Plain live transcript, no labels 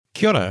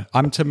Kia ora,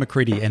 I'm Tim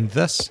McCready, and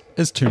this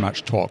is Too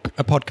Much Talk,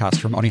 a podcast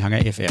from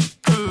Onehunga FM.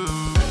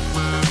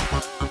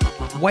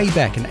 Way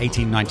back in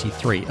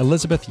 1893,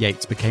 Elizabeth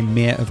Yates became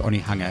Mayor of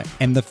Onehunga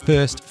and the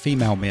first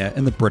female mayor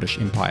in the British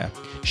Empire.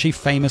 She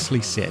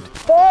famously said,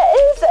 "There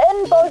is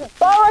in both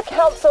borough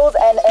councils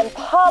and in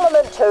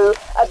Parliament too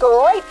a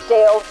great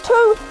deal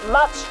too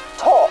much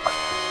talk."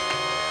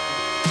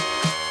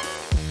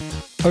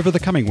 Over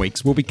the coming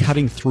weeks, we'll be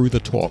cutting through the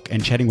talk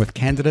and chatting with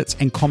candidates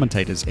and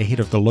commentators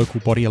ahead of the local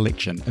body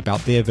election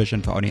about their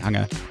vision for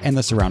Onehunga and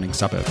the surrounding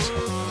suburbs.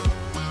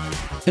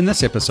 In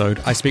this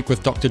episode, I speak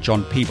with Dr.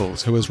 John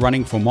Peebles, who is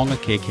running for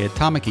Maungakeke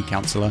Tāmaki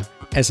Councillor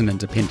as an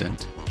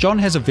independent. John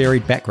has a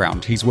varied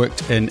background. He's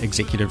worked in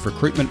executive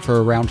recruitment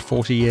for around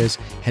 40 years,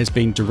 has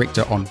been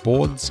director on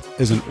boards,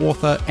 is an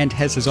author, and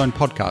has his own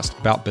podcast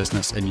about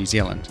business in New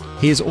Zealand.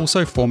 He is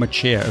also former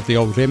chair of the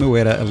old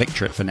Remuera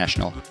electorate for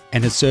National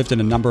and has served in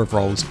a number of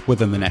roles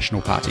within the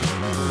National Party.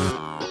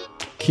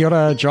 Kia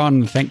ora,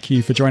 John. Thank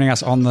you for joining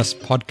us on this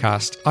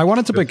podcast. I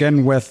wanted to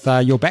begin with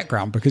your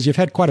background because you've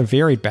had quite a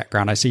varied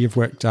background. I see you've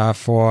worked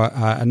for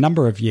a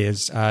number of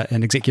years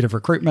in executive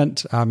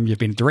recruitment. You've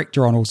been a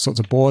director on all sorts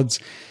of boards.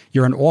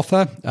 You're an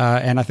author,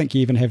 and I think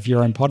you even have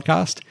your own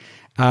podcast.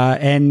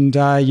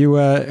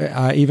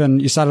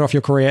 You started off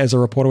your career as a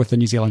reporter with the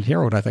New Zealand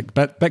Herald, I think.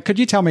 But could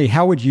you tell me,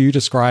 how would you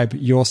describe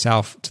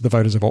yourself to the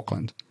voters of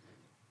Auckland?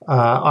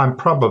 I'm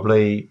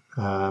probably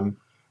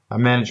a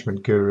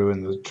management guru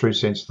in the true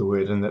sense of the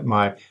word, in that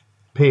my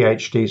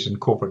PhD's in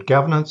corporate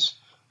governance,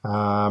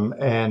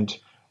 and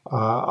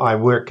I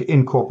work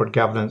in corporate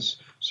governance.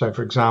 So,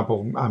 for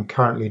example, I'm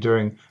currently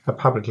doing a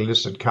publicly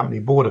listed company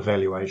board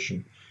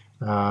evaluation,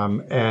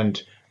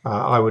 and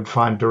I would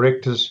find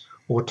directors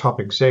or top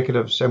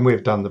executives, and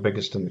we've done the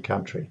biggest in the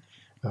country.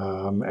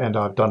 And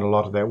I've done a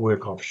lot of that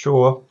work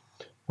offshore,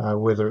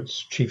 whether it's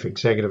chief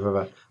executive of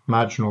a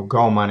marginal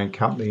gold mining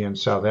company in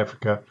South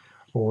Africa,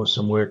 or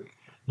some work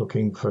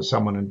looking for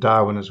someone in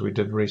Darwin, as we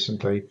did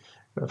recently,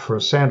 for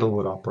a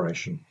sandalwood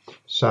operation.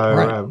 So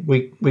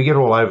right. We get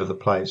all over the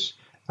place.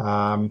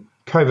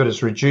 COVID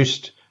has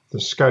reduced the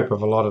scope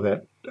of a lot of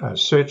that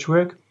search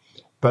work,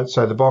 but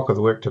so the bulk of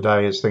the work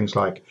today is things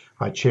like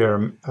I chair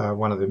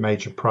one of the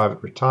major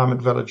private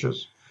retirement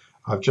villages.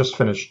 I've just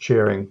finished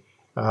chairing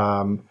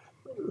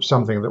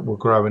something that will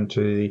grow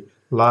into the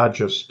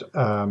largest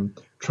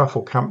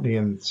truffle company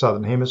in the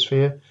Southern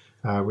Hemisphere,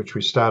 which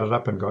we started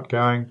up and got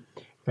going.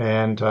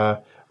 And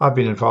I've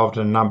been involved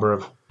in a number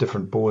of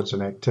different boards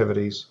and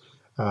activities.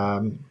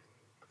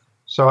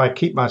 So I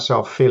keep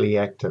myself fairly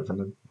active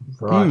in a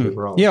variety of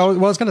roles. Yeah, well,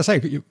 I was going to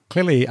say, you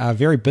clearly are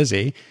very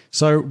busy.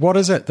 So what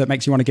is it that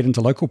makes you want to get into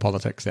local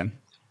politics then?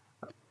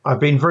 I've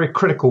been very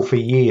critical for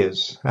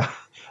years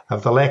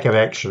of the lack of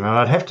action. And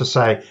I'd have to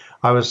say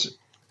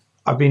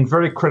I've been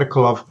very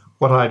critical of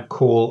what I'd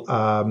call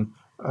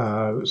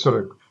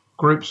sort of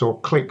groups or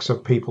cliques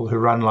of people who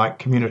run like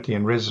community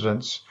and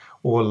residence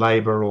or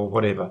Labour or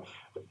whatever.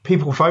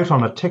 People vote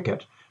on a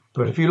ticket,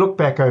 but if you look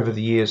back over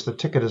the years, the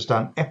ticket has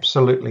done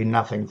absolutely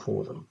nothing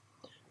for them.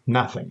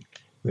 Nothing.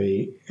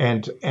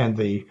 And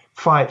the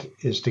fight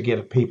is to get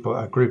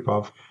a group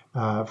of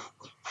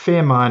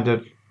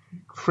fair-minded,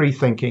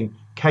 free-thinking,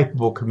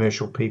 capable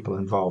commercial people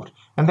involved,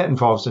 and that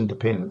involves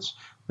independence.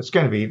 There's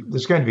going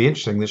to be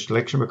interesting this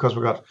election because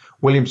we've got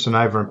Williamson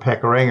over in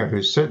Pakuranga,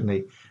 who's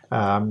certainly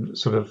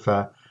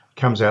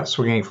comes out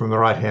swinging from the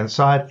right-hand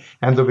side,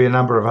 and there'll be a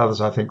number of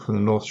others, I think, from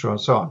the North Shore and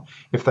so on.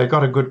 If they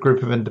got a good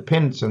group of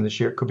independents in this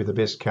year, it could be the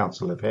best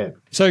council they've had.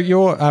 So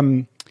you're,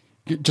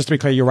 just to be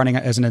clear, you're running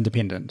it as an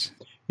independent?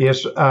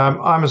 Yes,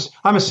 I'm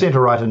a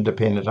centre-right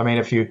independent. I mean,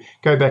 if you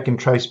go back and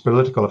trace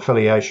political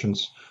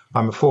affiliations,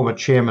 I'm a former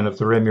chairman of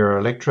the Remuera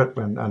electorate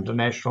under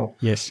National.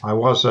 Yes. I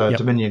was a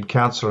Dominion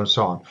councillor and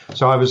so on.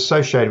 So I was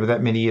associated with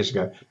that many years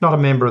ago. Not a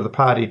member of the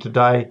party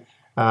today.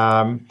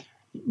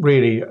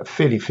 Really a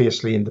fairly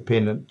fiercely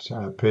independent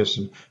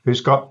person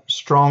who's got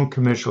strong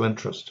commercial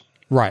interest.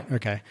 Right.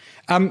 Okay.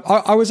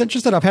 I was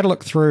interested. I've had a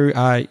look through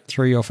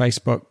your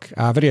Facebook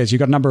videos. You've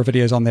got a number of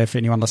videos on there for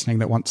anyone listening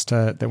that wants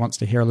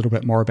to hear a little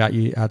bit more about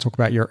you, talk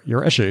about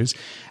your issues.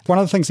 One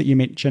of the things that you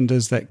mentioned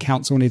is that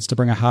council needs to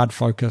bring a hard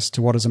focus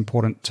to what is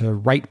important to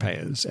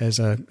ratepayers as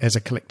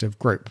a collective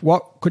group.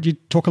 What could you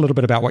talk a little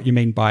bit about what you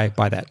mean by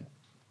that?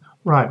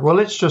 Right. Well,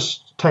 let's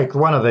just take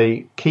one of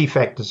the key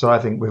factors that I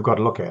think we've got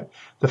to look at.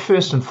 The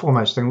first and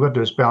foremost thing we've got to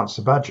do is balance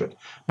the budget.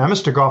 Now,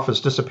 Mr. Goff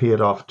has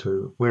disappeared off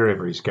to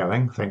wherever he's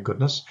going, thank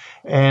goodness,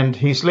 and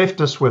he's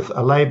left us with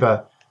a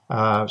Labour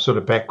sort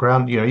of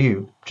background. You know,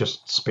 you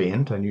just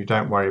spend and you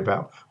don't worry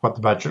about what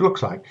the budget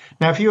looks like.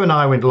 Now, if you and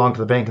I went along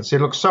to the bank and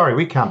said, look, sorry,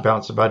 we can't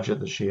balance the budget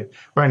this year.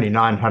 We're only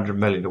 900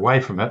 million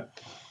away from it.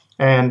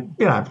 And,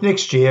 you know,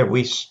 next year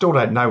we still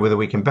don't know whether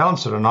we can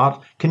balance it or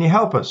not. Can you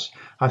help us?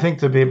 I think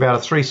there'd be about a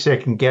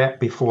 3-second gap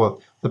before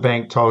the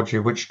bank told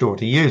you which door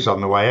to use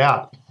on the way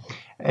out.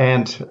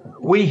 And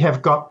we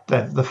have got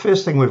that. The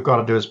first thing we've got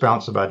to do is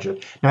balance the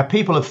budget. Now,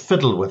 people have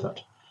fiddled with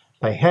it.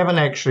 They haven't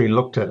actually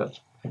looked at it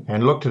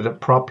and looked at it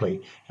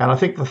properly. And I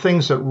think the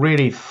things that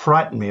really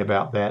frighten me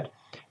about that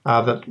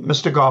are that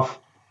Mr. Goff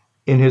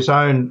in his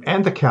own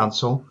and the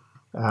council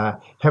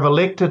have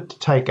elected to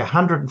take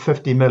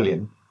 150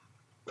 million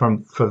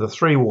for the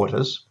three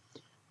waters,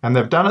 and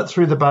they've done it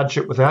through the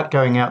budget without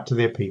going out to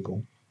their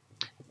people.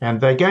 And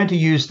they're going to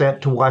use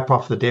that to wipe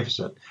off the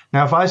deficit.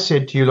 Now, if I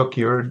said to you, look,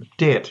 you're in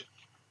debt,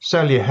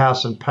 sell your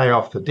house and pay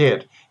off the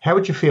debt, how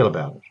would you feel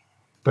about it?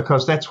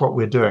 Because that's what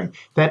we're doing.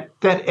 That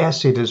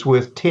asset is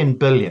worth 10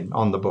 billion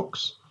on the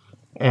books,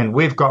 and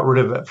we've got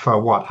rid of it for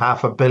what,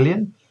 $500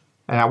 million?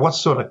 Now, what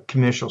sort of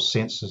commercial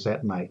sense does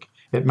that make?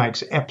 It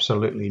makes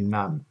absolutely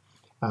none.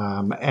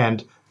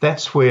 And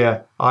that's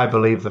where I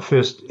believe the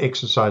first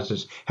exercise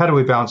is, how do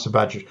we balance the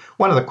budget?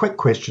 One of the quick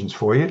questions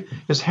for you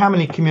is, how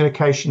many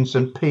communications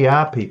and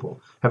PR people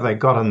have they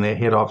got in their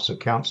head office of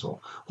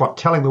council? What,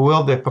 telling the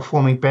world they're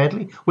performing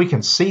badly? We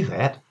can see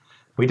that.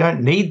 We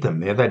don't need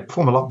them there. They'd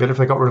perform a lot better if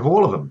they got rid of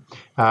all of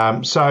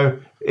them. So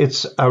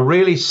it's a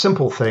really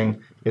simple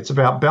thing. It's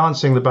about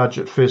balancing the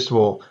budget, first of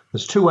all.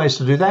 There's two ways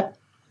to do that.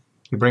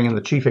 You bring in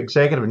the chief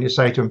executive and you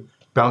say to him,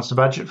 balance the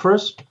budget for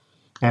us.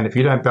 And if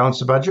you don't balance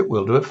the budget,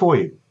 we'll do it for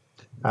you.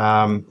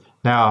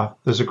 Now,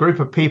 there's a group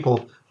of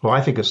people who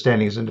I think are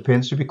standing as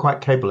independents who'd be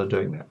quite capable of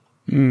doing that.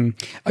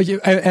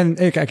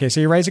 Okay, so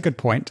you raise a good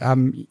point.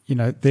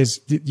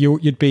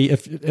 You'd be,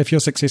 if you're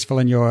successful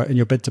in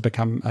your bid to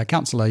become a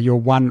councillor, you're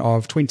one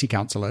of 20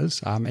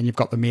 councillors, and you've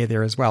got the mayor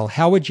there as well.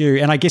 How would you?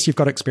 And I guess you've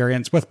got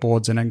experience with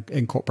boards and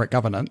in corporate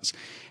governance.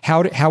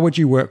 How would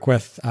you work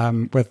with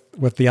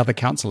the other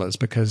councillors?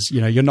 Because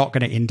you're not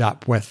going to end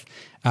up with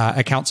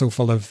a council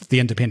full of the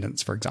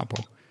independents, for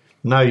example.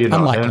 No, you're not.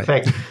 Unlikely. In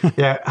fact,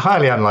 yeah,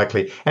 highly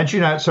unlikely. And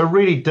it's a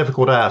really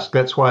difficult ask.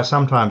 That's why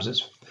sometimes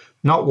it's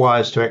not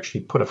wise to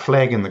actually put a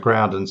flag in the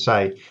ground and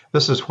say,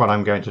 this is what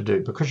I'm going to do,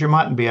 because you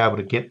mightn't be able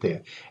to get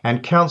there.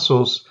 And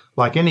councils,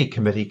 like any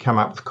committee, come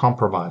up with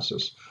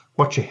compromises.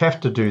 What you have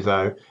to do,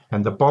 though,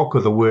 and the bulk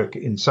of the work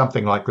in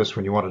something like this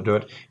when you want to do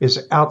it,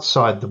 is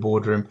outside the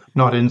boardroom,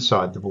 not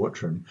inside the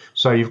boardroom.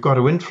 So you've got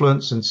to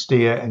influence and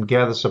steer and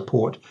gather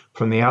support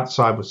from the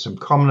outside with some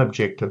common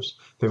objectives.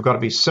 They've got to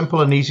be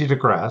simple and easy to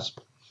grasp,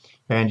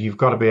 and you've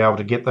got to be able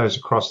to get those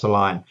across the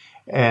line.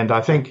 And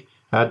I think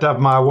Dove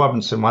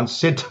Meyer-Robinson once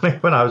said to me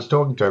when I was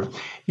talking to him,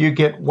 you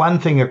get one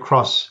thing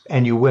across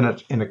and you win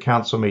it in a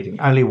council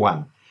meeting, only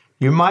one.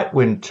 You might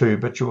win two,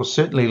 but you will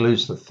certainly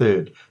lose the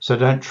third. So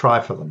don't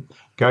try for them.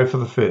 Go for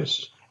the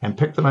first and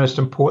pick the most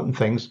important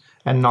things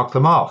and knock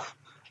them off.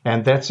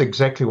 And that's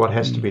exactly what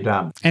has to be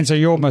done. And so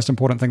your most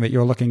important thing that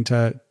you're looking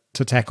to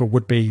tackle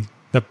would be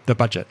the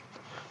budget?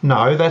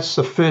 No, that's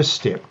the first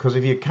step, because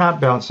if you can't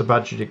balance the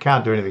budget, you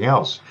can't do anything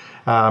else.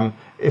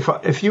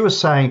 If you were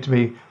saying to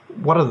me,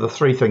 what are the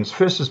three things?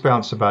 First is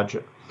balance the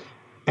budget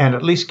and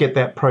at least get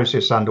that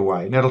process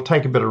underway. And it'll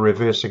take a bit of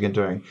reversing and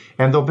doing.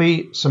 And there'll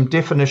be some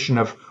definition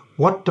of,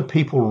 what do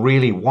people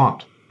really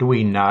want? Do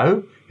we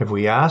know? Have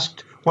we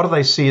asked? What do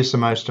they see as the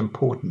most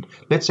important?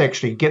 Let's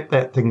actually get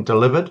that thing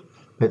delivered.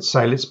 Let's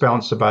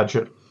balance the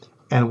budget.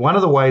 And one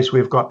of the ways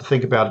we've got to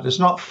think about it is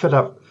not fit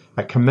up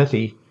a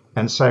committee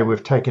and say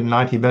we've taken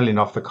 90 million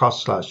off the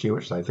costs last year,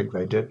 which they think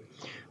they did.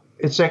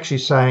 It's actually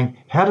saying,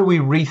 how do we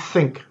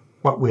rethink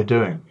what we're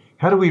doing?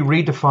 How do we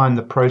redefine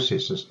the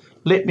processes?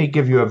 Let me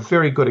give you a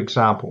very good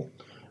example.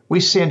 We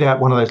send out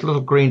one of those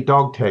little green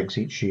dog tags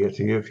each year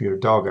to you if you're a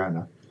dog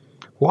owner.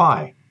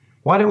 Why?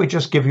 Why don't we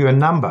just give you a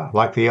number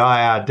like the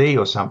IRD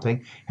or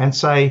something and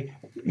say,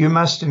 you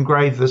must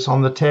engrave this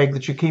on the tag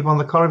that you keep on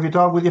the collar of your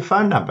dog with your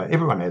phone number.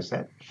 Everyone has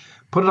that.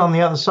 Put it on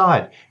the other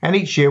side. And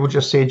each year we'll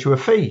just send you a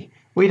fee.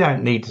 We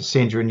don't need to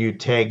send you a new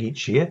tag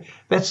each year.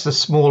 That's the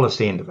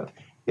smallest end of it.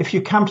 If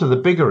you come to the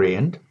bigger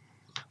end,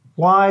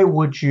 why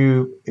would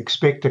you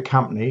expect a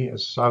company,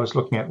 as I was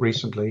looking at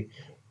recently,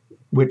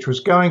 which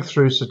was going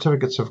through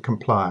certificates of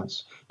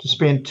compliance, to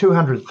spend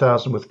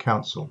 $200,000 with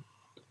council,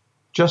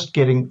 just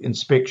getting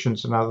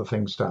inspections and other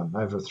things done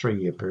over a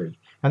 3-year period?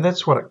 And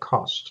that's what it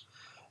cost.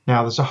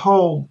 Now, there's a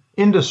whole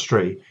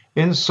industry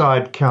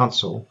inside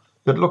council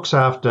that looks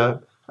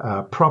after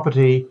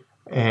property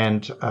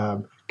and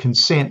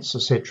consents,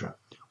 etc.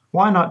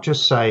 Why not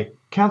just say,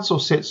 council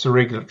sets the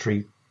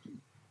regulatory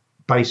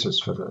basis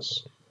for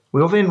this?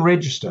 We'll then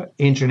register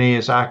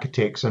engineers,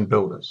 architects and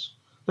builders.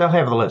 They'll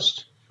have the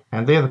list,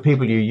 and they're the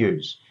people you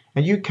use.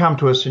 And you come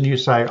to us and you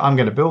say, I'm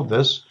going to build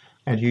this,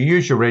 and you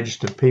use your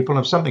registered people,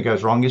 and if something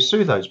goes wrong, you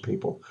sue those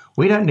people.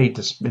 We don't need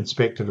to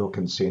inspect it or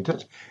consent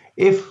it.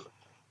 If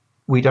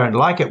we don't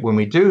like it when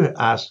we are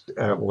asked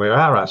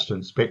to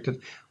inspect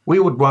it, we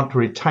would want to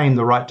retain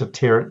the right to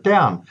tear it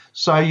down.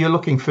 So you're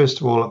looking,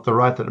 first of all, at the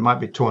right that it might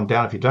be torn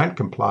down if you don't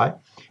comply.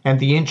 And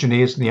the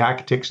engineers and the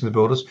architects and the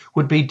builders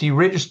would be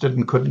deregistered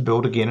and couldn't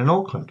build again in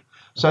Auckland.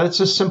 So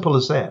it's as simple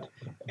as that.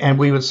 And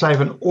we would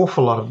save an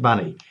awful lot of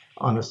money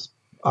on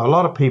a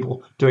lot of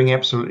people doing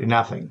absolutely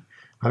nothing.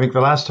 I think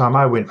the last time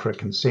I went for a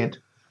consent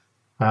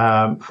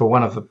for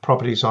one of the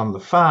properties on the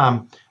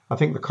farm, I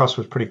think the cost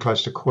was pretty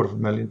close to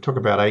 $250,000. It took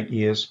about 8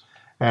 years.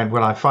 And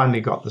when I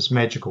finally got this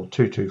magical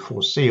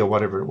 224C or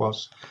whatever it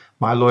was,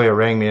 my lawyer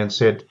rang me and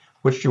said,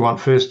 which do you want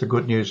first, the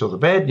good news or the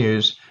bad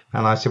news?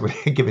 And I said, well,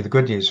 give me the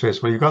good news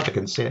first. Well, you got the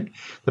consent.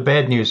 The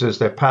bad news is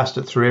they've passed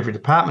it through every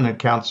department in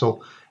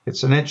council.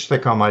 It's an inch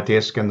thick on my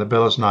desk, and the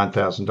bill is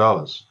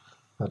 $9,000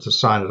 to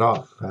sign it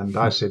off. And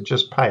I said,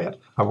 just pay it.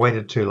 I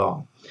waited too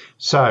long.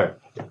 So,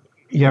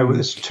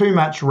 there's too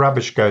much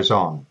rubbish goes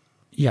on.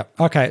 Yeah.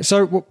 Okay.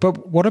 So,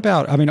 but what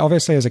about, I mean,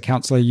 obviously as a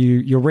councillor,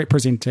 you're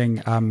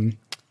representing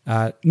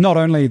not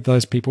only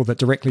those people that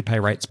directly pay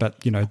rates, but,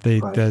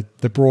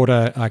 the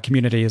broader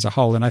community as a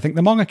whole. And I think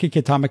the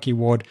Maungakeke Tamaki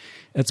ward,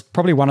 it's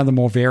probably one of the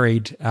more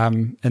varied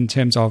in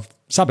terms of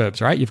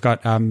suburbs, right? You've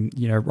got,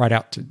 right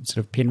out to sort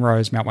of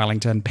Penrose, Mount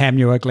Wellington,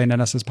 Panmure, Glen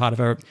Innes as part of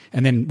it,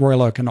 and then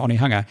Royal Oak and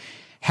Onehunga.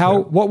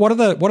 What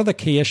are the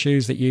key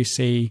issues that you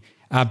see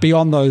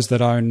beyond those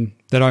that own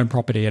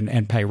property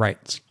and pay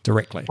rates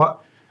directly?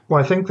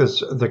 Well, I think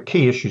the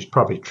key issue is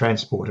probably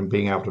transport and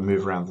being able to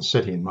move around the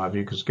city, in my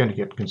view, because it's going to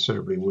get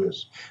considerably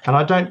worse. And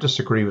I don't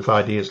disagree with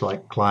ideas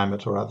like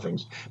climate or other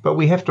things, but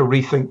we have to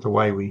rethink the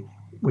way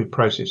we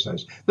process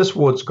those. This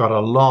ward's got a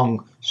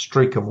long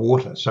streak of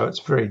water, so it's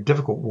a very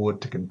difficult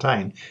ward to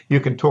contain. You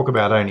can talk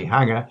about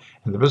Onehunga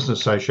and the Business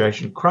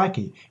Association.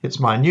 Crikey, it's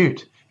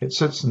minute. It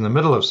sits in the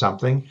middle of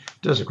something,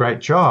 does a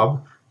great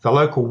job. The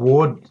local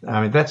ward,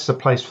 I mean, that's the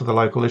place for the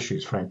local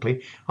issues,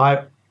 frankly.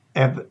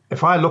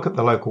 If I look at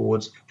the local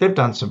wards, they've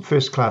done some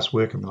first-class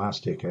work in the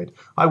last decade.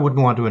 I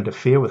wouldn't want to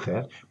interfere with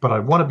that, but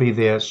I'd want to be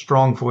their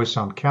strong voice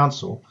on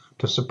council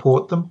to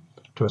support them,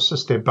 to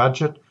assist their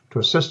budget, to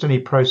assist any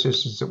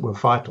processes that were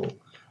vital.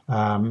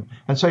 And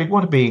so you'd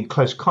want to be in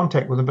close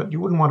contact with them, but you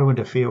wouldn't want to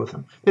interfere with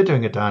them. They're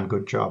doing a darn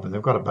good job, and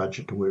they've got a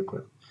budget to work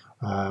with.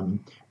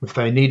 If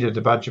they needed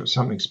a budget for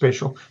something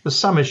special, there's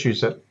some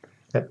issues that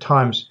at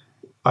times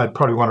I'd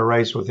probably want to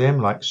raise with them,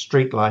 like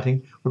street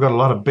lighting. We've got a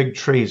lot of big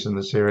trees in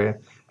this area,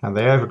 and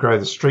they overgrow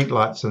the street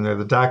lights, and they're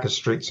the darkest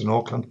streets in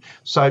Auckland.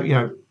 So,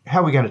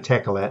 how are we going to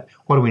tackle that?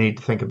 What do we need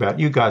to think about?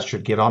 You guys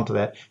should get onto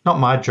that. Not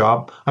my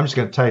job. I'm just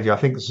going to tell you, I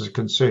think this is a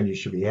concern you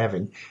should be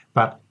having,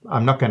 but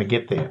I'm not going to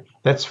get there.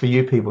 That's for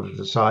you people to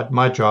decide.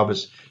 My job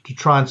is to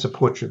try and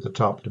support you at the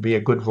top, to be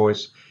a good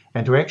voice,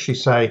 and to actually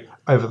say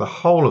over the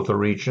whole of the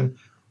region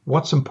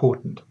what's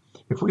important.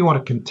 If we want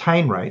to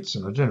contain rates,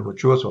 and I don't know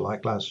what yours were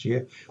like last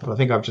year, but I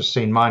think I've just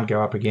seen mine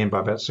go up again by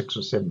about 6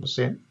 or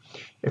 7%.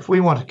 If we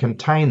want to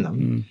contain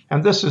them,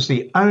 and this is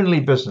the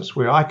only business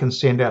where I can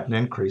send out an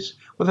increase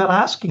without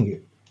asking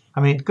you. I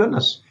mean,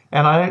 goodness.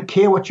 And I don't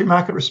care what your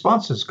market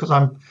response is, because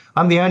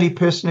I'm the only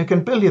person who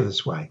can bill you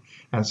this way.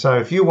 And so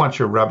if you want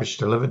your rubbish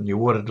delivered and your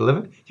water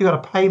delivered, you've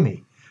got to pay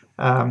me.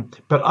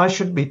 But I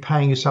shouldn't be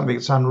paying you something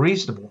that's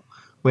unreasonable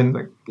when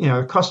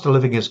the cost of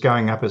living is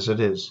going up as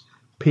it is.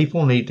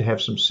 People need to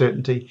have some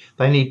certainty.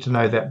 They need to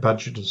know that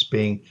budget is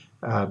being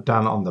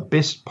done on the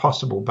best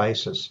possible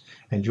basis,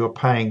 and you're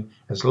paying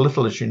as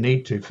little as you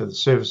need to for the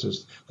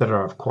services that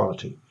are of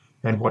quality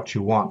and what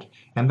you want.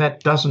 And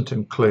that doesn't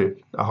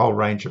include a whole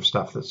range of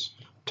stuff that's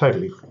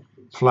totally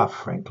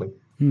fluff, frankly.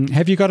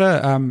 Have you got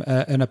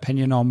an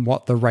opinion on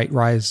what the rate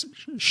rise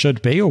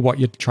should be, or what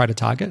you'd try to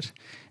target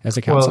as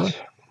a councillor?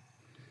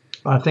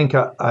 Well, I think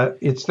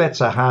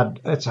that's a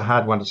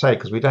hard one to say,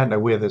 because we don't know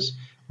where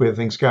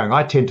things are going.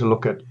 I tend to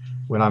look at,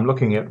 when I'm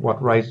looking at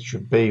what rates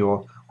should be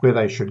or where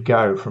they should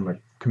go from a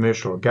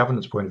commercial or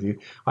governance point of view,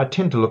 I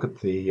tend to look at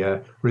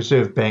the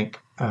Reserve Bank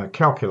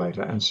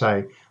calculator and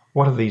say,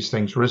 what have these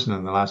things risen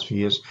in the last few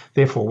years?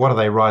 Therefore, what are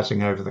they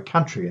rising over the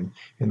country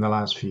in the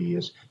last few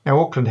years?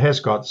 Now, Auckland has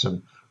got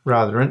some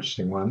rather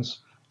interesting ones,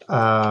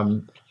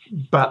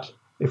 but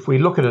if we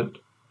look at it,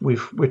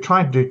 we're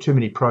trying to do too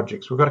many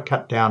projects. We've got to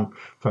cut down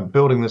from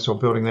building this or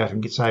building that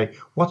and say,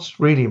 what's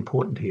really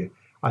important here?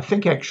 I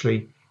think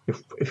actually,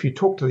 if you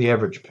talk to the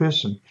average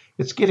person,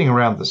 it's getting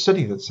around the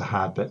city that's the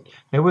hard bit.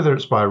 Now, whether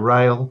it's by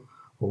rail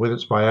or whether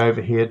it's by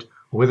overhead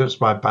or whether it's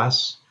by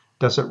bus,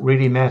 does it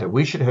really matter?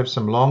 We should have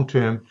some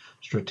long-term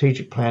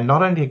strategic plan,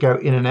 not only to go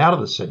in and out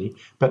of the city,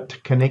 but to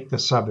connect the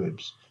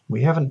suburbs.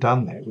 We haven't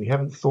done that. We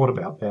haven't thought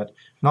about that,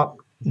 not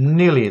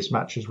nearly as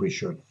much as we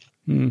should.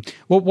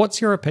 Well, what's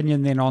your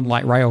opinion then on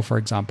light rail, for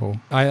example?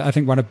 I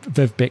think one of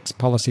Viv Beck's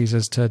policies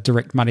is to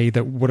direct money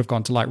that would have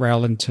gone to light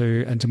rail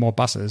into more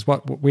buses.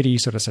 Where do you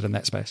sort of sit in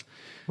that space?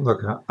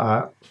 Look,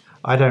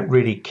 I don't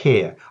really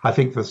care. I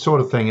think the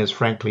sort of thing is,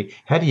 frankly,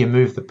 how do you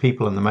move the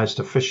people in the most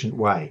efficient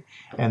way?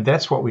 And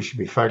that's what we should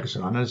be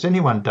focusing on. Has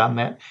anyone done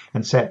that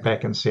and sat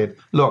back and said,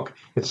 look,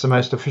 it's the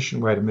most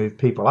efficient way to move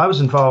people? I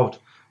was involved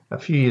a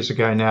few years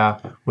ago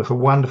now with a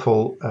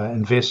wonderful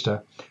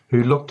investor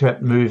who looked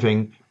at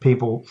moving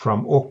people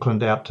from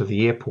Auckland out to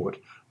the airport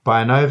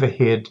by an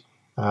overhead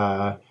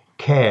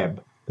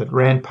cab that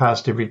ran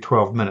past every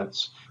 12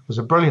 minutes. It was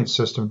a brilliant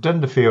system,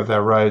 didn't interfere with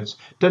our roads,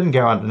 didn't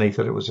go underneath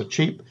it. It was a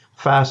cheap,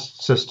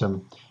 fast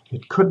system.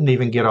 It couldn't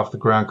even get off the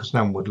ground because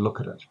no one would look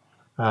at it.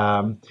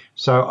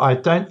 So I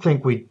don't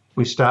think we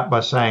start by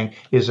saying,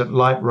 is it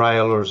light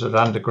rail or is it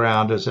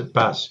underground, is it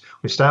bus?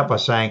 We start by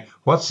saying,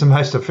 what's the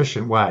most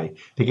efficient way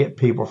to get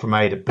people from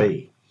A to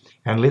B?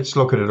 And let's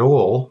look at it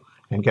all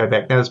and go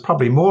back. Now, there's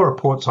probably more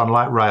reports on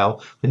light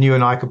rail than you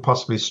and I could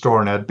possibly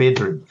store in our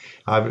bedroom.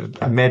 I would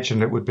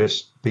imagine it would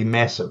be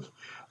massive.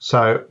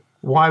 So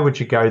Why would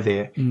you go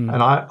there? And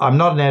I'm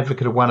not an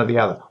advocate of one or the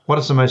other. What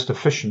is the most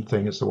efficient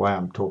thing is the way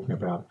I'm talking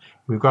about.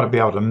 We've got to be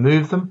able to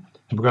move them,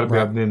 and we've got to be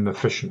able to move them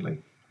efficiently.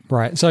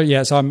 Right.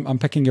 So, so I'm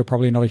picking you're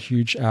probably not a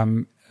huge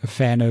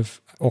fan of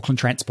Auckland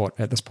Transport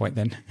at this point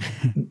then.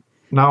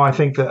 No, I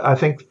think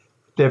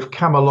they've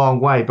come a long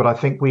way, but I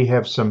think we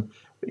have some,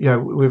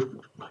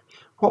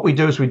 what we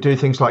do is we do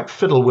things like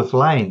fiddle with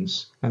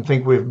lanes and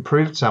think we've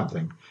improved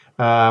something.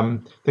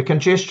 The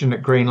congestion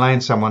at Green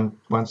Lane, someone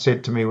once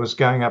said to me, was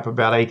going up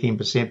about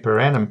 18% per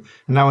annum,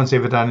 and no one's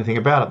ever done anything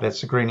about it.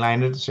 That's the Green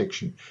Lane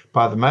intersection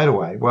by the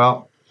motorway.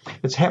 Well,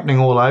 it's happening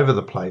all over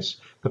the place.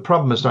 The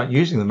problem is not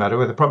using the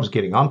motorway. The problem is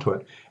getting onto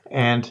it.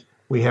 And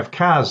we have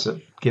cars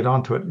that get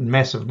onto it in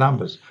massive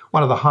numbers,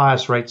 one of the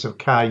highest rates of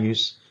car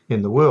use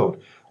in the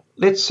world.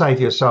 Let's say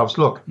to yourselves,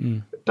 look,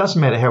 it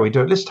doesn't matter how we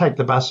do it. Let's take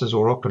the buses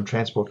or Auckland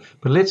Transport,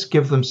 but let's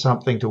give them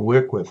something to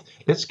work with.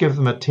 Let's give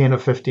them a 10 or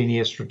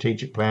 15-year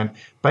strategic plan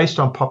based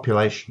on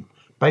population,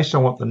 based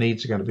on what the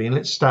needs are going to be. And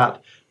let's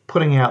start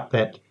putting out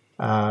that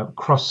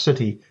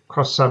cross-city,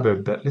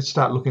 cross-suburb bit. Let's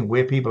start looking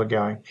where people are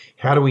going.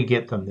 How do we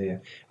get them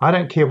there? I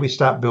don't care if we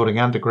start building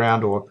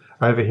underground or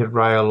overhead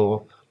rail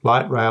or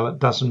light rail. It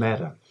doesn't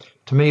matter.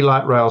 To me,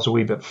 light rail's a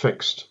wee bit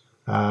fixed.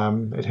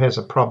 It has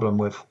a problem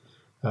with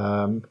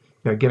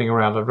getting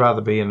around. I'd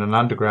rather be in an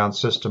underground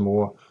system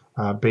or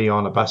be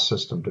on a bus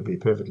system, to be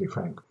perfectly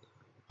frank.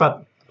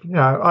 But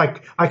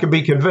I can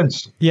be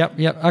convinced. Yep.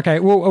 Okay.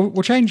 Well,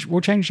 we'll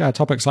change our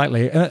topic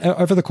slightly.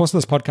 Over the course of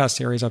this podcast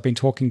series, I've been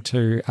talking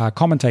to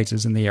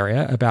commentators in the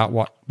area about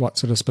what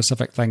sort of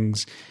specific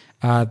things,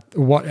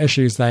 what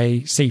issues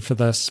they see for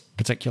this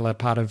particular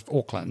part of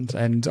Auckland.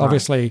 And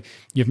obviously,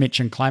 you've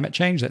mentioned climate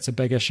change. That's a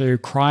big issue.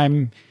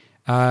 Crime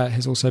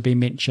has also been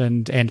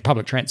mentioned, and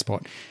public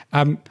transport.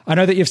 I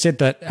know that you've said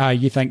that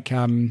you think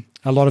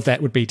a lot of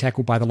that would be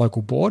tackled by the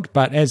local board,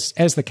 but as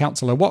the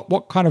councillor,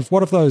 what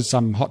of those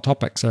hot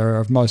topics are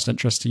of most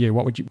interest to you?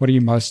 What are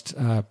you most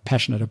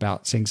passionate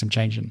about seeing some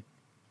change in?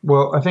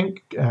 Well, I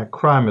think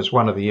crime is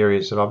one of the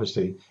areas that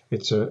obviously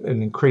it's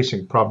an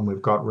increasing problem.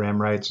 We've got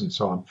ram raids and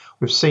so on.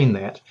 We've seen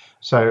that.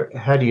 So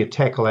how do you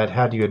tackle that?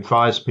 How do you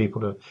advise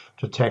people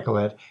to tackle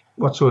that?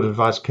 What sort of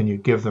advice can you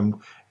give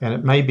them? And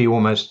it may be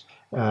almost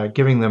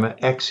giving them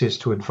access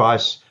to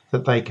advice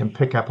that they can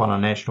pick up on a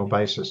national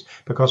basis,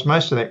 because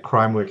most of that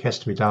crime work has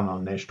to be done on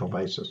a national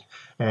basis.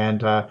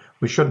 And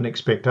we shouldn't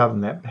expect other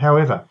than that.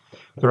 However,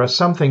 there are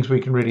some things we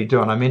can really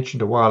do. And I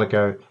mentioned a while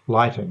ago,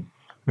 lighting.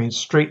 I mean,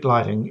 street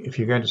lighting, if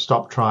you're going to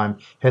stop crime,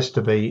 has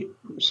to be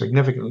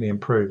significantly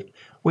improved.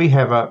 We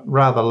have a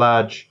rather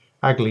large,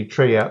 ugly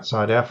tree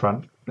outside our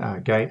front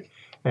gate,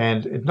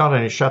 and it not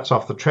only shuts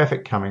off the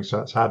traffic coming,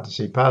 so it's hard to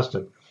see past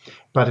it,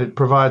 but it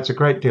provides a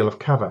great deal of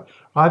cover.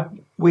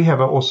 We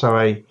have also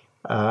a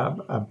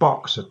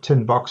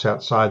tin box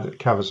outside that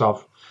covers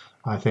off,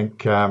 I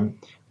think,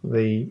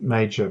 the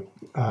major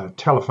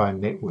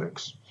telephone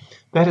networks.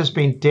 That has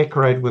been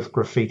decorated with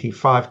graffiti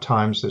 5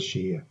 times this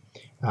year.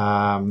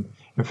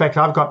 In fact,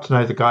 I've got to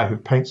know the guy who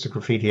paints the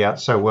graffiti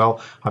out so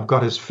well. I've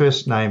got his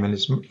first name and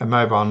his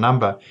mobile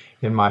number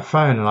in my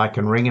phone, and I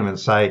can ring him and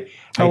say,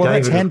 "Hey, well,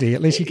 David, that's handy.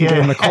 At least you can give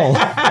him a call."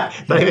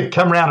 David,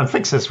 come round and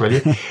fix this, will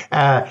you?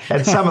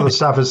 And some of the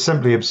stuff is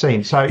simply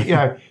obscene. So,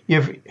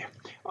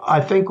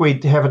 I think we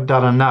haven't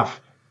done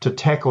enough to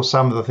tackle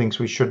some of the things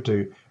we should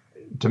do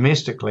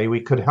domestically.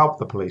 We could help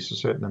the police a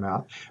certain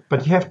amount,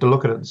 but you have to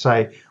look at it and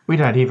say, we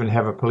don't even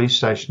have a police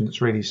station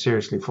that's really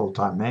seriously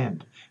full-time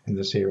manned in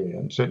this area,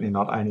 and certainly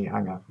not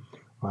Onehunga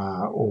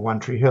or One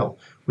Tree Hill.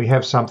 We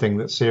have something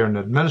that's there in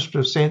an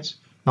administrative sense,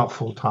 not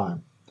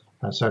full-time.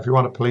 So if you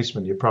want a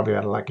policeman, you're probably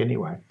out of luck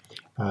anyway.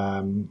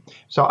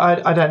 So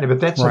I don't know, but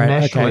that's a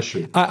national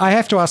issue. I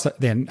have to ask that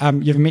then.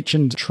 You've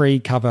mentioned tree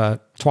cover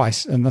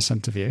twice in this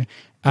interview.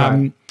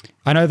 Right.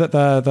 I know that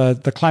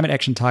the climate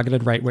action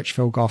targeted rate, which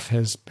Phil Goff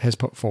has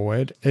put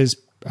forward, is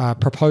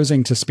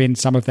proposing to spend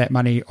some of that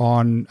money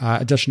on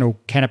additional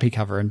canopy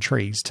cover and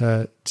trees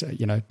to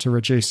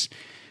reduce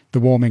the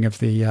warming of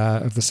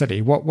the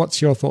city.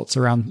 What's your thoughts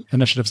around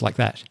initiatives like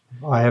that?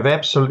 I have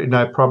absolutely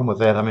no problem with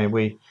that. I mean,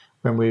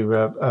 when we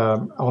were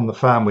on the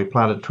farm, we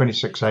planted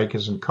 26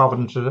 acres and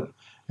covenanted it,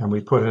 and we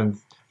put in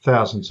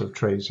thousands of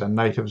trees, and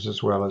natives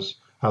as well as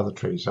other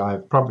trees.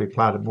 I've probably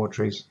planted more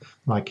trees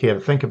than I care to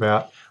think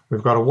about.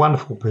 We've got a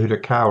wonderful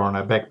puhutakawa on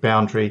our back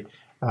boundary,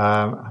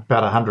 about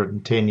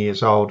 110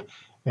 years old,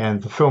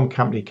 and the film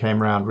company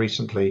came around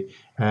recently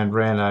and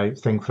ran a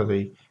thing for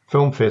the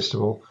film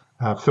festival,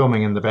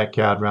 filming in the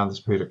backyard around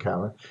this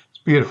puhutakawa. It's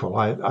beautiful.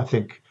 I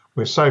think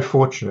we're so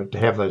fortunate to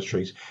have those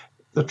trees.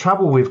 The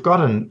trouble we've got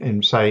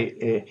in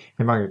say,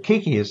 in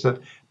Mangakiki is that,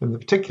 in the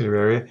particular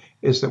area,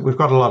 is that we've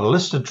got a lot of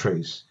listed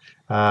trees.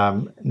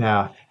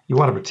 Now, you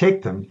want to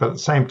protect them, but at the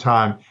same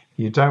time,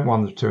 you don't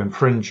want them to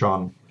infringe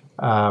on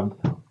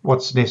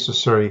what's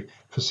necessary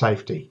for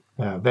safety.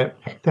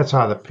 That's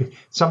either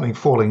something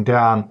falling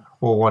down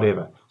or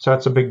whatever. So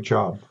it's a big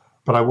job.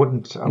 But I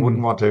wouldn't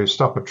want to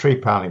stop a tree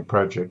planting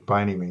project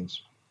by any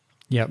means.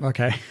 Yeah.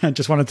 Okay. I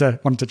just wanted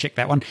to check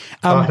that one.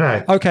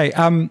 Okay. Okay.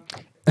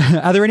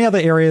 Are there any other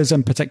areas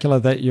in particular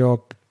that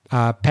you're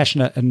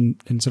passionate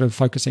in sort of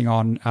focusing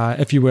on,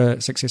 if you were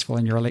successful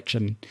in your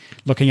election,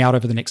 looking out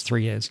over the next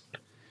 3 years?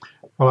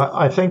 Well,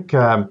 I think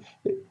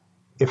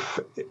if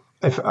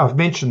I've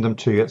mentioned them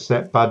to you, it's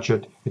that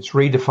budget, it's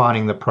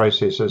redefining the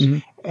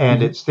processes,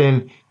 and it's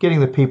then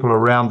getting the people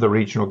around the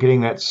region, or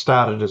getting that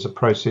started as a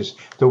process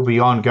that will be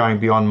ongoing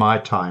beyond my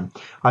time.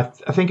 I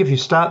think if you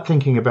start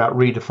thinking about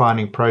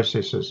redefining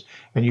processes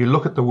and you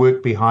look at the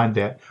work behind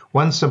that,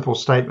 one simple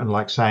statement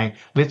like saying,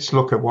 let's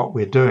look at what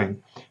we're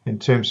doing in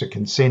terms of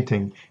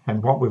consenting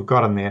and what we've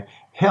got in there,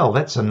 hell,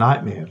 that's a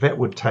nightmare. That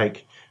would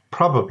take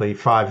probably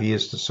 5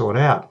 years to sort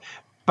out.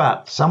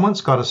 But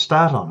someone's got to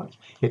start on it.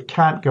 It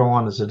can't go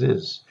on as it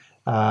is.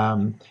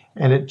 And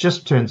it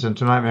just turns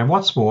into a nightmare. And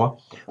what's more,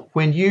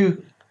 when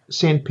you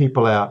send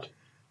people out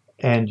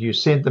and you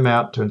send them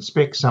out to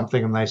inspect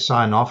something and they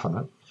sign off on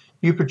it,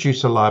 you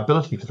produce a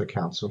liability for the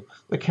council.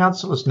 The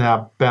council is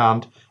now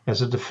bound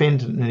as a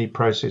defendant in any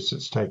process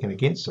that's taken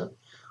against it.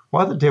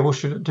 Why the devil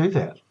should it do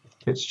that?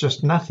 It's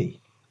just nutty.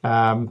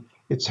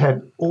 It's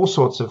had all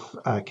sorts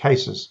of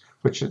cases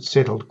which it's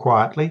settled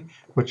quietly,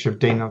 which have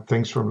dealt with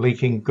things from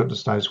leaking,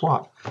 goodness knows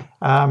what.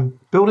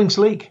 Buildings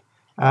leak.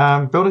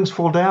 Buildings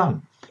fall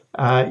down.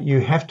 You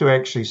have to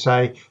actually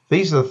say,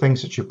 these are the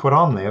things that you put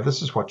on there.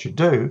 This is what you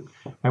do.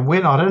 And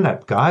we're not in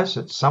it, guys.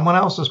 It's someone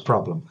else's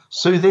problem.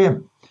 Sue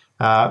them.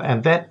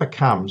 And that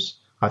becomes,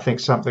 I think,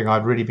 something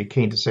I'd really be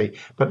keen to see.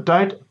 But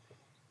don't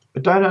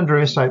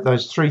underestimate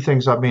those three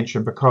things I've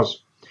mentioned,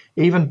 because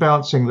even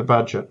balancing the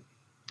budget,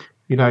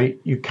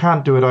 you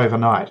can't do it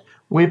overnight.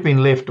 We've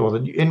been left, or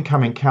the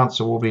incoming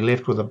council will be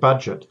left with a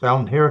budget. They'll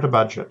inherit a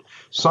budget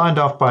signed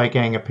off by a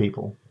gang of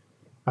people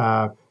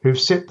who've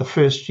set the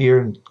first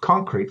year in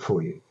concrete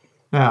for you.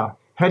 Now,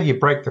 how do you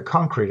break the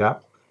concrete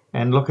up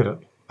and look at it?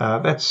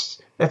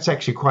 That's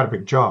actually quite a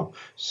big job.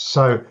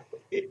 So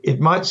it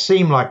might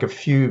seem like a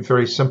few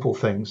very simple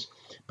things,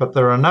 but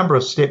there are a number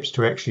of steps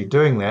to actually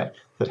doing that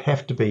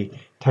have to be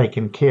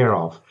taken care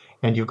of.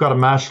 And you've got to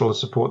marshal the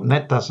support, and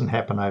that doesn't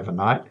happen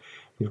overnight.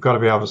 You've got to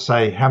be able to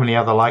say how many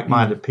other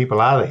like-minded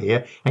people are there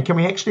here, and can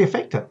we actually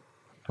affect it?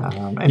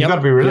 And you've got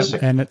to be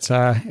realistic. And it's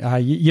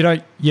you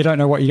don't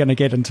know what you're going to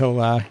get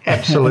until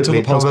absolutely until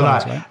the polls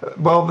close, right?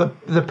 Well,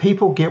 the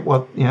people get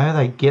what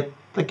they get.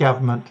 The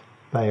government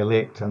they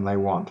elect and they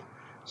want,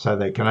 so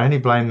they can only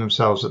blame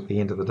themselves at the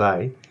end of the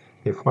day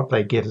if what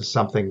they get is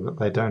something that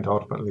they don't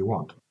ultimately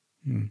want.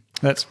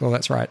 That's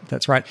right.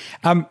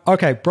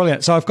 Okay,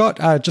 brilliant. So I've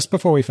got, just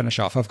before we finish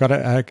off, I've got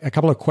a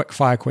couple of quick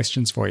fire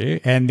questions for you,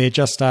 and they're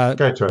just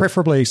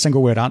preferably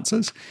single word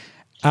answers.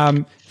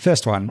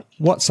 First one,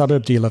 what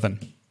suburb do you live in?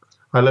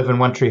 I live in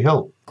One Tree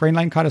Hill. Green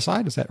Lane kind of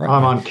side, is that right?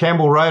 I'm on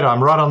Campbell Road.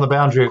 I'm right on the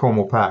boundary of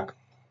Cornwall Park.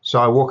 So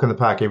I walk in the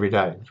park every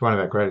day. It's one of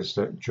our greatest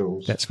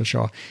jewels. That's for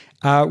sure.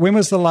 When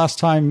was the last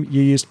time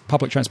you used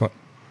public transport?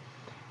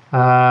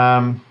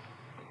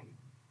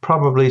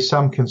 Probably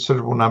some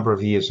considerable number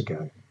of years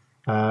ago.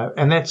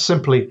 And that's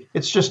simply,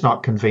 it's just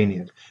not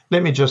convenient.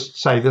 Let me just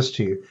say this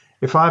to you.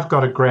 If I've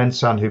got a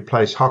grandson who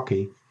plays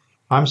hockey,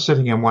 I'm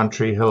sitting in One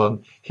Tree Hill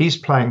and he's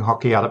playing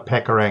hockey out at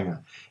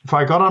Pakuranga. If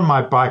I got on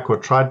my bike or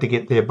tried to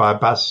get there by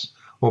bus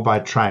or by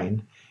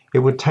train, it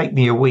would take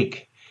me a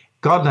week.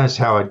 God knows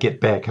how I'd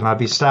get back, and I'd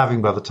be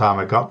starving by the time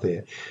I got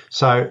there.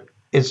 So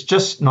it's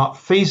just not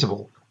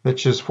feasible,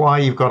 which is why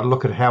you've got to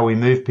look at how we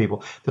move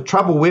people. The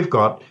trouble we've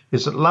got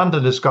is that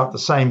London has got the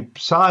same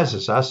size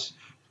as us,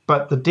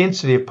 but the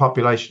density of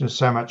population is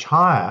so much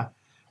higher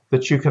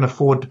that you can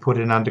afford to put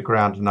in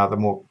underground and other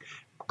more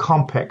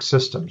compact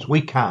systems.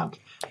 We can't.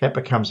 That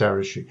becomes our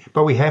issue.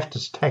 But we have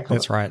to tackle it.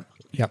 That's right.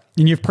 Yep.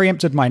 And you've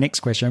preempted my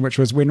next question, which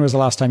was, when was the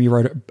last time you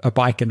rode a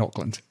bike in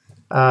Auckland?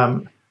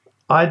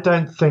 I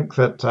don't think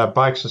that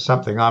bikes are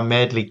something I'm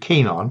madly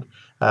keen on.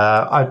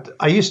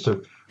 I used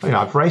to,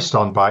 I've raced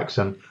on bikes,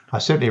 and I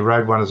certainly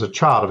rode one as a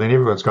child. I mean,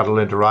 everyone's got to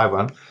learn to ride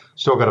one.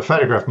 Still got a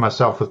photograph of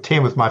myself with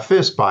 10 with my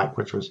first bike,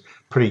 which was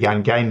pretty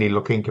ungainly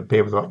looking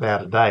compared with what they are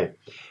today.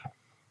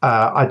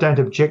 I don't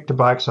object to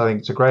bikes. I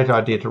think it's a great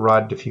idea to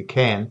ride it if you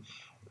can.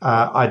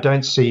 I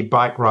don't see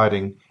bike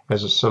riding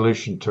as a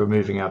solution to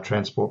moving our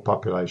transport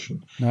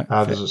population. No,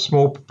 there's a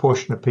small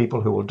proportion of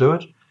people who will do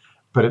it,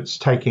 but it's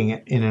taking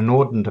an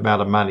inordinate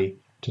amount of money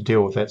to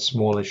deal with that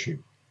small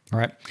issue. All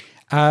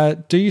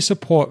right. Do you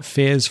support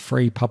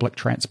fares-free public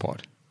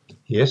transport?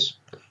 Yes.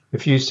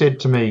 If you said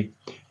to me,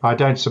 I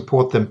don't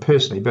support them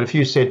personally, but if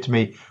you said to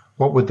me,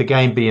 what would the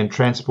game be in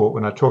transport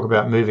when I talk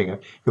about moving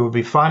it? It would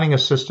be finding a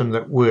system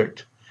that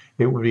worked.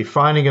 It would be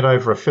finding it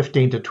over a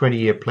 15 to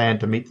 20-year plan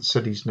to meet the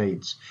city's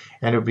needs.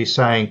 And it would be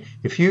saying,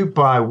 if you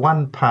buy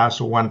one pass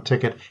or one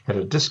ticket at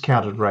a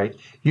discounted rate,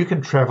 you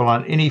can travel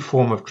on any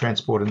form of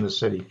transport in the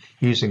city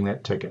using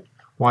that ticket.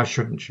 Why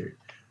shouldn't you?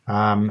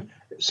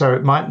 So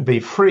it mightn't be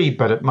free,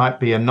 but it might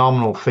be a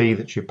nominal fee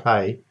that you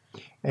pay.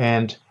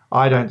 And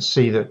I don't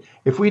see that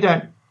if we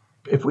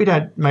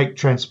don't make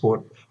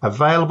transport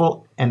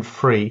available and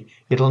free,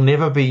 it'll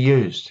never be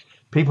used.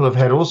 People have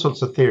had all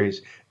sorts of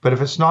theories. But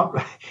if it's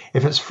not,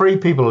 if it's free,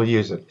 people will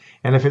use it.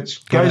 And if it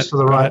goes to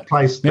the right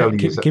place, they'll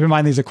use it. Keep in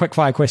mind, these are quick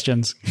fire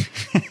questions.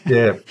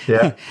 Yeah.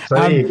 So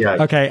there you go.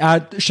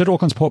 Okay. Should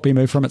Auckland's port be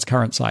moved from its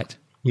current site?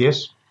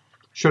 Yes.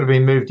 Should have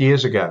been moved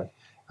years ago.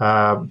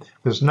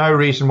 There's no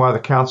reason why the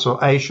council,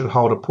 A, should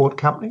hold a port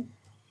company.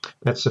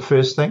 That's the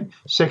first thing.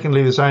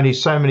 Secondly, there's only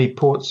so many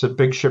ports that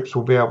big ships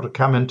will be able to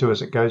come into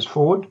as it goes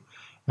forward.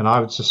 And I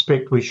would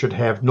suspect we should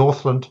have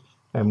Northland,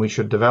 and we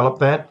should develop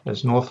that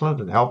as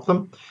Northland and help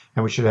them.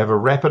 And we should have a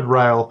rapid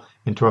rail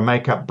into a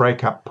make-up,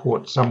 break-up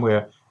port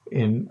somewhere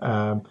in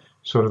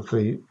sort of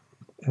the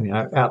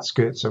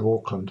outskirts of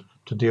Auckland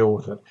to deal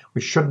with it.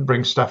 We shouldn't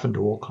bring stuff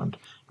into Auckland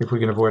if we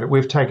can avoid it.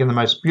 We've taken the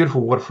most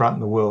beautiful waterfront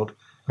in the world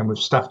and we've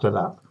stuffed it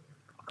up.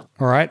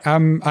 All right.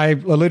 I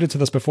alluded to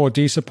this before.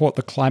 Do you support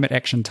the climate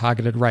action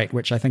targeted rate,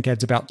 which I think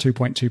adds about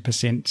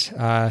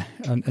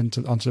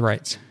 2.2% onto the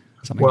rates?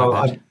 Something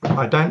like that.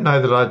 I don't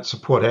know that I'd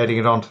support adding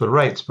it onto the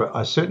rates, but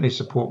I certainly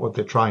support what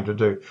they're trying to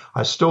do.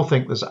 I still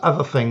think there's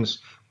other things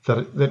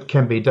that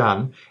can be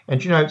done.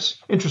 And, it's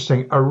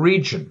interesting. A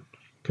region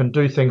can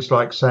do things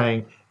like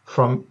saying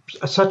from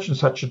such and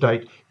such a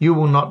date, you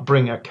will not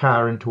bring a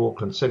car into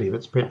Auckland City if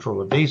it's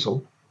petrol or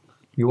diesel.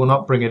 You will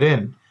not bring it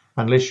in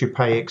unless you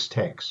pay X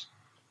tax.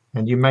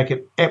 And you make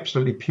it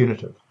absolutely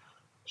punitive.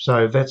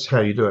 So that's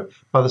how you do it.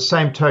 By the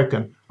same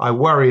token, I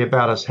worry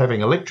about us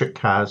having electric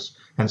cars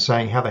and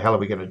saying, how the hell are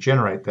we going to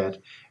generate that?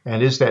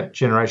 And is that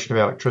generation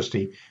of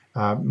electricity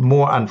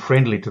more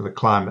unfriendly to the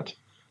climate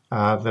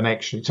than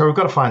actually? So we've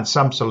got to find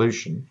some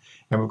solution,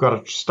 and we've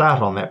got to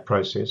start on that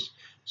process.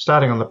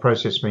 Starting on the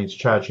process means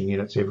charging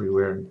units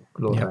everywhere and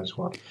Lord knows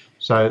what.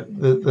 So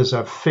there's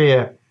a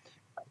fair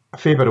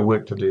bit of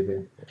work to do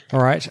there.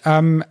 All right.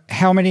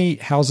 How many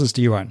houses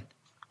do you own?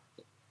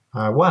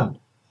 One.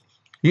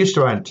 Used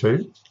to own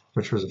 2,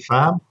 which was a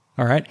farm.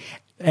 All right.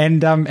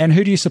 And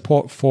who do you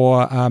support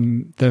for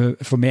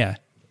mayor?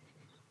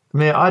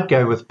 Mayor, I'd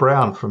go with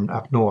Brown from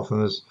up north,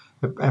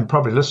 and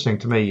probably listening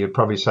to me, you'd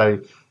probably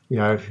say,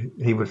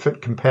 he would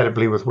fit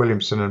compatibly with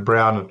Williamson and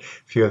Brown and a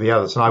few of the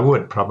others, and I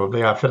would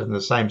probably. I fit in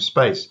the same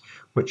space,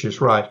 which is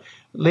right.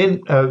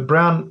 Wayne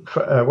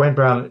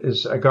Brown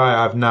is a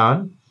guy I've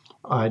known.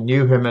 I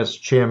knew him as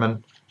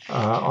chairman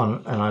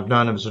and I've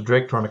known him as a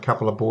director on a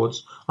couple of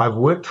boards. I've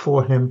worked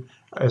for him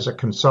as a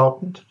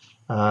consultant,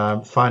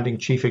 finding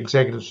chief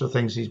executives for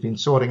things he's been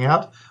sorting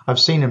out. I've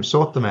seen him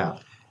sort them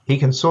out. He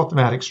can sort them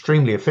out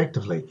extremely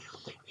effectively.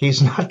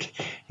 He's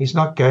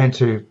not going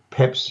to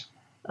perhaps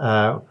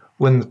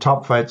win the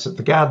top votes at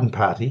the garden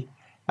party,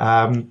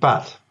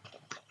 but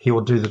he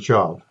will do the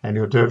job, and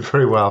he'll do it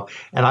very well.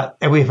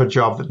 And we have a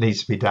job that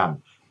needs to be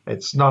done.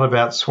 It's not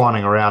about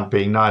swanning around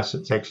being nice.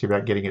 It's actually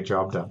about getting a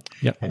job done.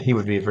 Yep. And he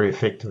would be very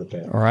effective at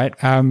that. All right.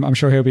 I'm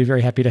sure he'll be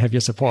very happy to have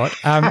your support.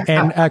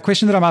 And a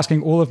question that I'm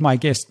asking all of my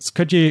guests,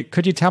 could you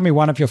tell me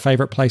one of your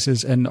favorite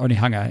places in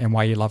Onehunga and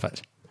why you love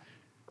it?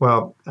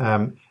 Well,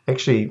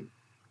 actually,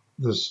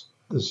 there's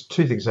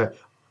 2 things.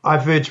 I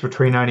verge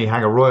between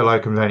Onehunga, Royal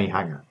Oak and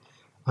Onehunga.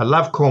 I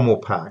love Cornwall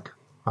Park.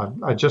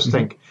 I just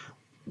think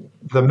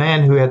the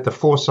man who had the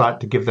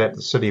foresight to give that to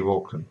the City of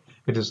Auckland,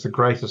 it is the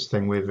greatest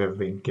thing we've ever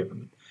been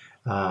given.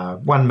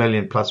 1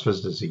 million plus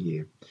visitors a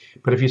year.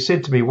 But if you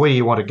said to me, where do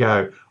you want to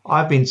go?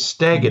 I've been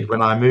staggered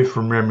when I moved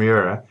from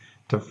Remuera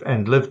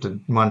and lived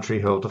in Monterey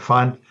Hill to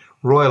find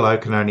Royal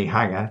Oak and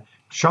Onehunga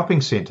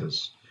shopping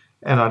centres.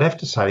 And I'd have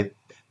to say,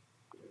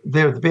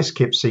 they're the best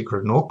kept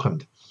secret in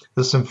Auckland.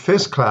 There's some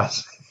first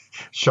class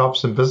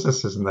shops and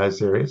businesses in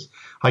those areas.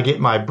 I get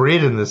my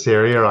bread in this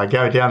area. I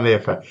go down there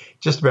for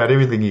just about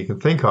everything you can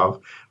think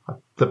of.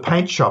 The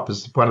paint shop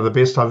is one of the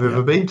best I've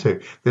ever been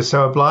to. They're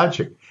so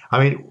obliging.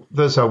 I mean,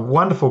 there's a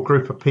wonderful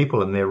group of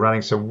people in there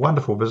running some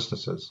wonderful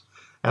businesses,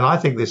 and I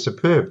think they're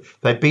superb.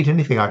 They beat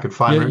anything I could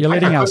find. You're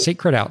letting our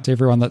secret out to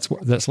everyone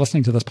that's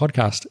listening to this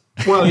podcast.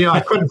 Well,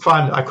 I couldn't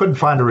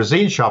find a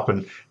resine shop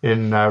in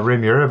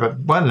Remuera, but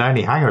one in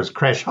Onehunga is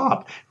crash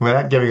hot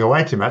without giving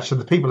away too much. So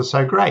the people are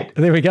so great.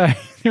 There we go.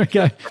 Bit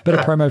of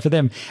promo for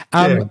them.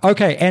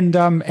 Okay,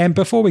 and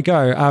before we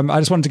go, I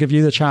just wanted to give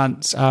you the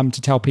chance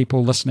to tell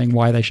people listening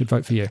why they should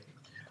vote for you.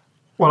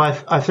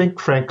 Well, I think,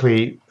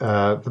 frankly,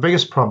 the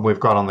biggest problem we've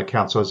got on the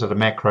council is at a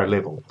macro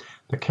level.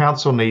 The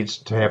council needs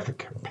to have the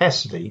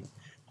capacity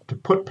to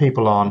put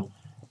people on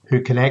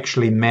who can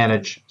actually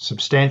manage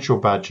substantial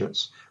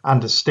budgets,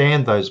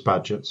 understand those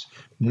budgets,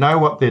 know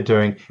what they're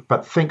doing,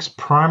 but thinks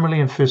primarily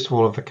and first of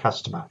all of the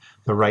customer,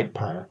 the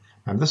ratepayer.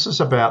 And this is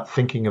about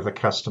thinking of the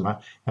customer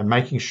and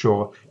making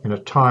sure in a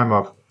time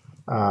of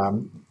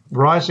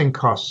rising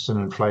costs and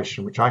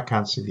inflation, which I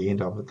can't see the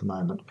end of at the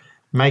moment,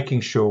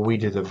 making sure we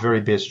do the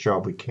very best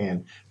job we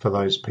can for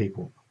those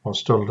people while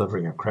still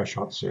delivering a crash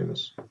hot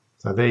service.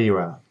 So there you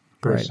are.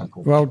 Very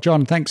simple. Well,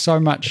 John, thanks so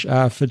much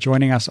for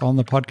joining us on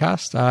the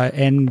podcast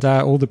and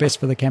all the best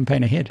for the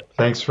campaign ahead.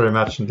 Thanks very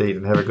much indeed,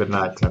 and have a good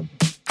night, Tim.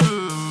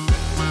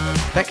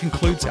 That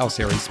concludes our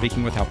series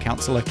speaking with our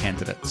councillor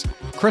candidates.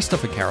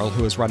 Christopher Carroll,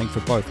 who is running for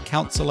both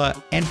councillor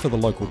and for the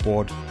local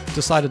board,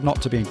 decided not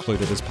to be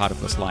included as part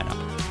of this lineup.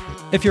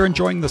 If you're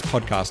enjoying this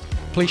podcast,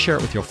 please share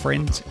it with your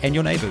friends and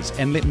your neighbours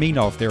and let me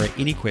know if there are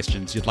any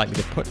questions you'd like me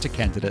to put to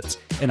candidates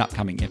in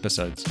upcoming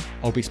episodes.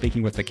 I'll be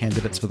speaking with the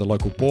candidates for the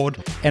local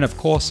board and, of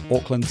course,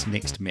 Auckland's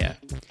next mayor.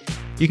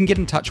 You can get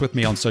in touch with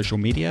me on social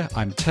media.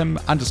 I'm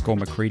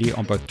Tim_McCready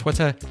on both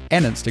Twitter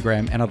and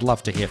Instagram, and I'd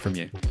love to hear from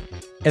you.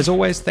 As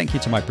always, thank you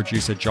to my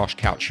producer Josh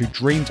Couch, who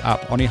dreamed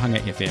up Onehunga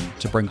FM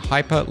to bring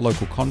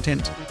hyper-local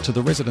content to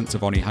the residents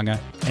of Onehunga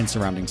and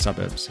surrounding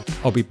suburbs.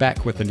 I'll be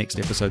back with the next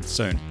episode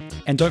soon.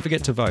 And don't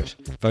forget to vote.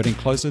 Voting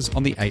closes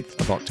on the 8th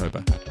of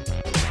October.